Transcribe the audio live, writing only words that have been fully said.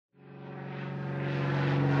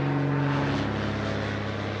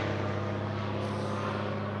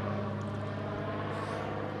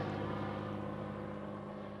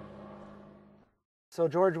So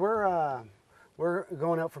George, we're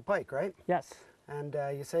going out for pike, right? Yes. And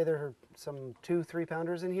you say there are some 2-3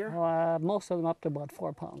 pounders in here? Most of them up to about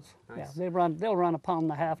 4 pounds. Nice. Yeah, they'll run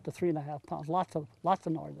 1.5 to 3.5 pounds. Lots of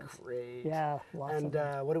northerns. Great. Yeah, lots of And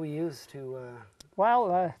them. what do we use to?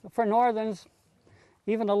 Well, for northerns,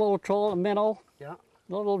 even a little troll, a minnow, Yeah.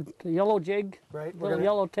 little yellow jig, Right. little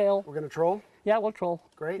yellow tail. We're gonna troll. Yeah, we'll troll.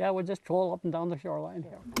 Great. Yeah, we'll just troll up and down the shoreline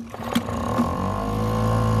here.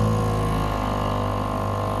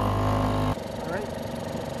 All right.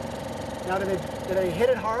 Now, do they hit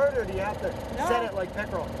it hard, or do you have to set it like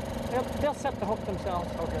pickerel? They'll set the hook themselves.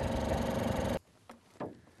 Okay. Yeah.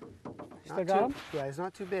 Still got him? Yeah, he's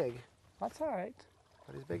not too big, That's all right.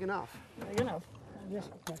 but he's big enough. Big enough.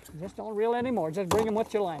 Just don't reel anymore. Just bring him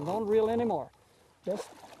with your line. Don't reel anymore. Just,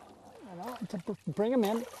 bring him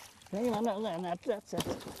in. Bring him in, and that's it.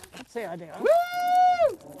 That's the idea. Woo!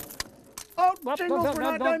 Oh, Well, jingles, we're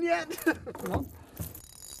not done yet. No.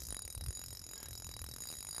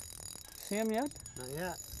 See him yet? Not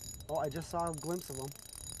yet. Oh, I just saw a glimpse of him.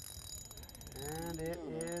 And it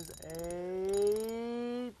is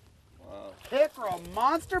a pickerel,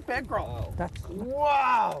 monster pickerel. That's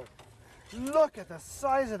Wow! Look at the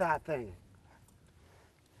size of that thing.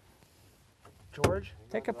 George?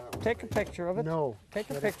 take a picture of it. No. Take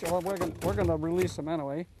a picture. Well, we're gonna release him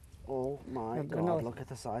anyway. Oh my No. God, look at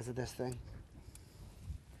the size of this thing.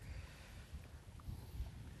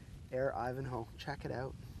 Air Ivanhoe, check it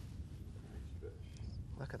out.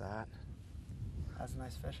 Look at that. That's a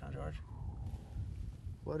nice fish, huh, George?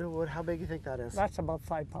 How big do you think that is? That's about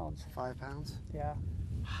 5 pounds. 5 pounds? Yeah.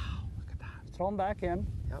 Wow, look at that. Throw him back in.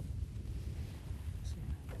 Yep.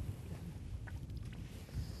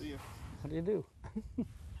 See ya. What do you do?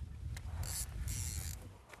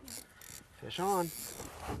 Fish on.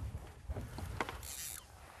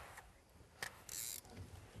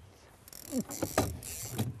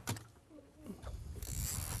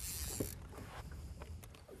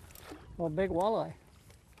 Oh, big walleye.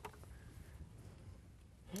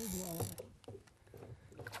 Big walleye.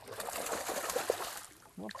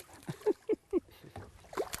 Whoop.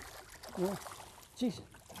 Oh, jeez.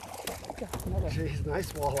 Got another. Jeez,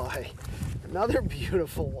 nice walleye. Another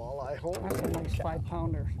beautiful walleye. Holy That's a nice cow.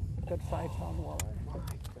 5-pounder. Good 5-pound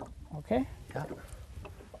walleye. Okay, Yeah.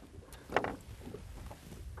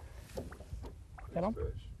 get him.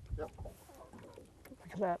 Fish. Yep.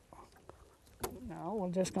 Look at that. Now we're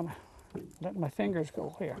just gonna let my fingers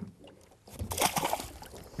go here.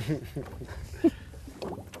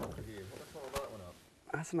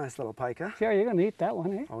 That's a nice little pika. Sure, you're gonna eat that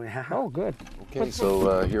one, eh? Oh, yeah. Oh, good. Okay,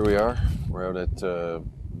 so here we are. We're out at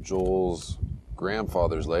Joel's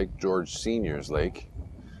grandfather's lake, George Senior's lake.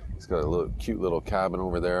 He's got a cute little cabin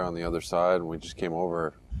over there on the other side, and we just came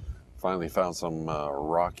over, finally found some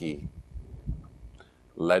rocky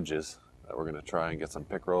ledges that we're gonna try and get some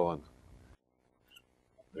pickerel, and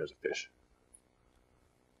there's a fish.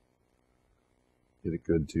 Hit it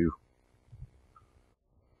good too.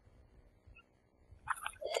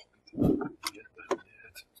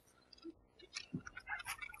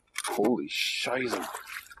 Holy shizer.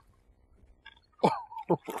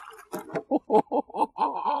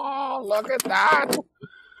 Look at that.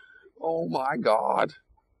 Oh my God.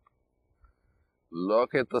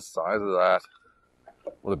 Look at the size of that.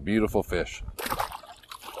 What a beautiful fish.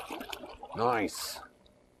 Nice.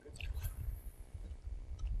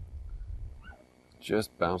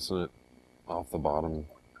 Just bouncing it off the bottom.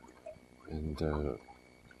 And,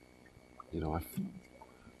 you know, I've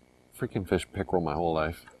freaking fished pickerel my whole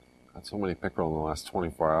life. Got so many pickerel in the last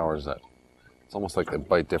 24 hours that it's almost like they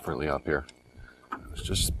bite differently up here. I was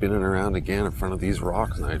just spinning around again in front of these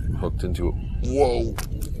rocks and I hooked into it. Whoa!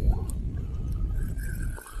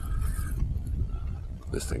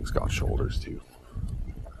 This thing's got shoulders too.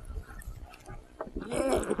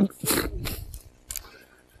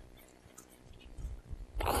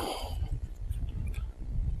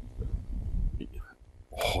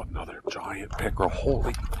 Oh, another giant pickerel.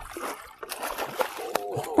 Holy.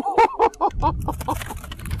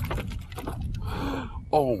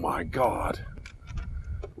 Oh my God.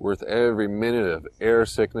 Worth every minute of air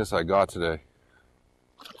sickness I got today.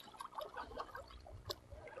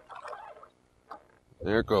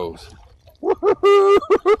 There it goes.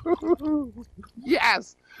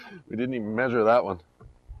 Yes! We didn't even measure that one.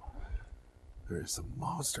 There's some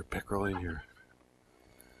monster pickerel in here.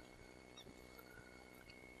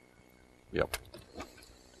 Yep.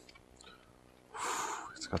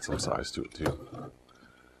 It's got some size to it too.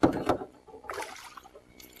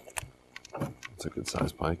 It's a good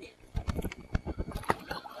size pike.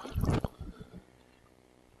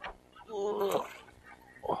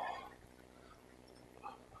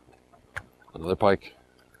 pike.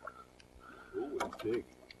 Ooh, it's big.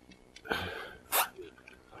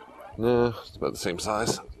 No, it's about the same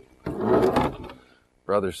size.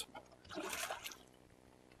 Brothers.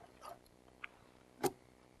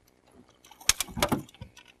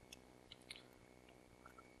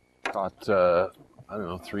 Caught, I don't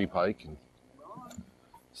know, 3 pike and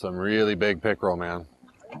some really big pickerel, man.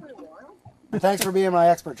 Thanks for being my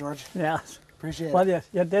expert, George. Yeah. Appreciate it. Well,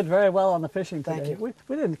 you did very well on the fishing today. Thank you.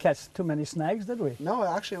 We didn't catch too many snags, did we? No,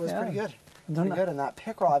 actually, it was Yeah. pretty good. Don't Pretty know. good. And that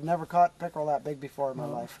pickerel, I've never caught pickerel that big before in my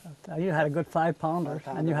life. You had a good 5-pounder,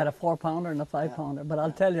 5-pounder. and you had a 4-pounder and a 5-pounder. But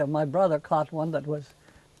I'll tell you, my brother caught one that was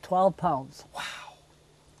 12 pounds.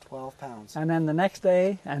 12 pounds. And then the next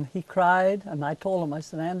day, and he cried, and I told him, I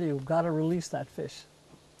said, Andy, you've got to release that fish.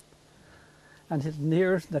 And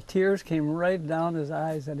the tears came right down his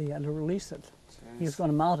eyes, and he had to release it. He was going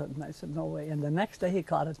to mount it, and I said, no way. And the next day he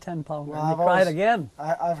caught a 10-pounder, Well, and he I've cried always- again.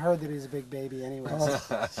 I've heard that he's a big baby anyways.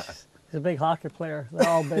 He's a big hockey player. They're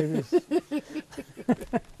all babies.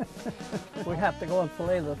 We have to go and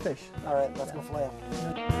fillet the fish. All right, let's go fillet him.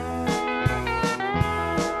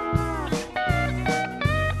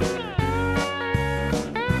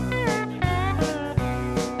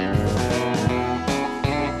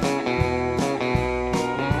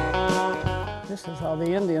 This is how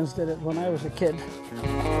the Indians did it when I was a kid.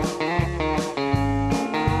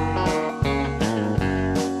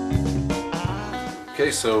 Okay,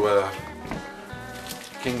 so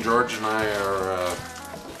King George and I are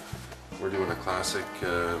we're doing a classic, you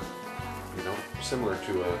know, similar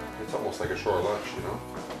to it's almost like a shore lunch, you know.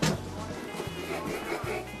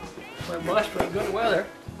 We're blessed with good weather.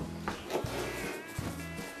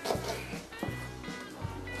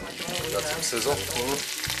 Got some sizzle.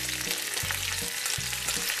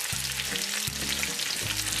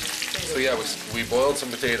 So yeah, we boiled some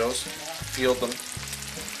potatoes, peeled them.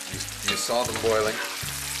 You saw them boiling.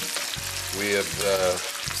 We have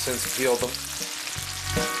since peeled them.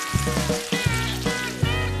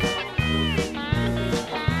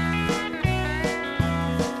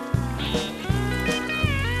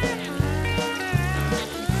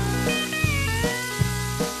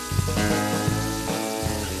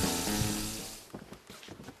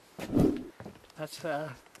 That's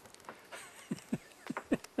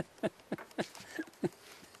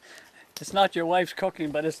it's not your wife's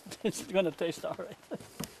cooking, but it's going to taste all right.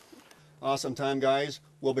 Awesome time, guys.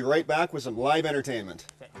 We'll be right back with some live entertainment.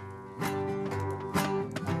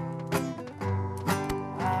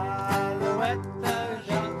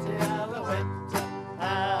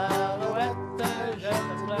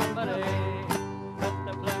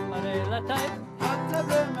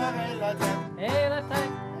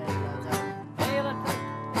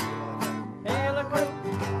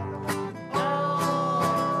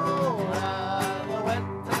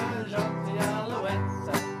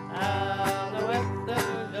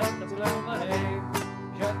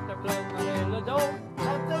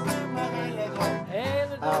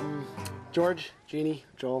 George, Jeannie,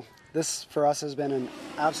 Joel, this for us has been an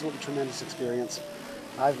absolutely tremendous experience.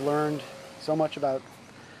 I've learned so much about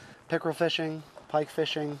pickerel fishing, pike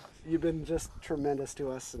fishing. You've been just tremendous to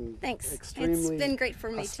us and Thanks. extremely It's been great for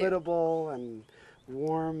me too. hospitable and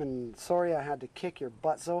warm, and sorry I had to kick your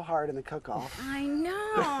butt so hard in the cook-off. I know.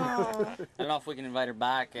 I don't know if we can invite her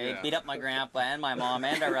back, eh? Beat up my grandpa and my mom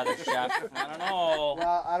and our other chef. I don't know.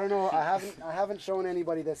 Well, I don't know. I haven't shown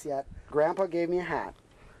anybody this yet. Grandpa gave me a hat,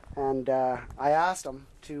 and I asked him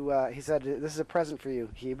to. He said, "This is a present for you,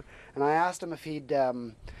 Hebe." And I asked him if he'd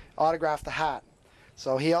autograph the hat.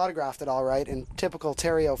 So he autographed it all right in typical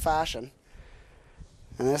Theriault fashion.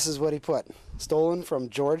 And this is what he put: "Stolen from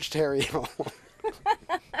George Theriault."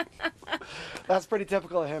 That's pretty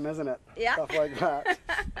typical of him, isn't it? Yeah. Stuff like that.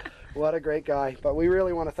 What a great guy. But we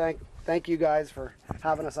really want to thank you guys for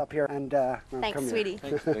having us up here. And Thanks, come here. sweetie.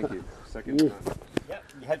 Thank you. Second time. Yep,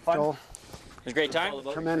 you had fun. Joel, It was a great time.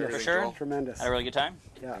 tremendous. For sure. Tremendous. Had a really good time.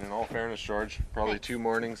 Yeah. And in all fairness, George, probably 2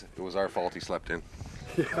 mornings, it was our fault he slept in.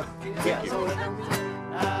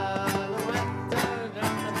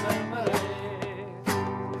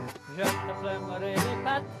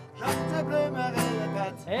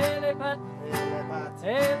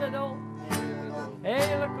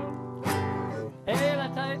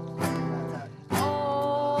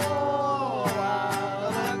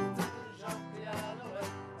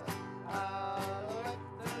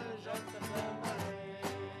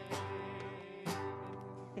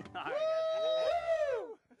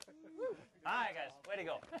 All right, guys. Way to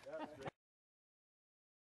go.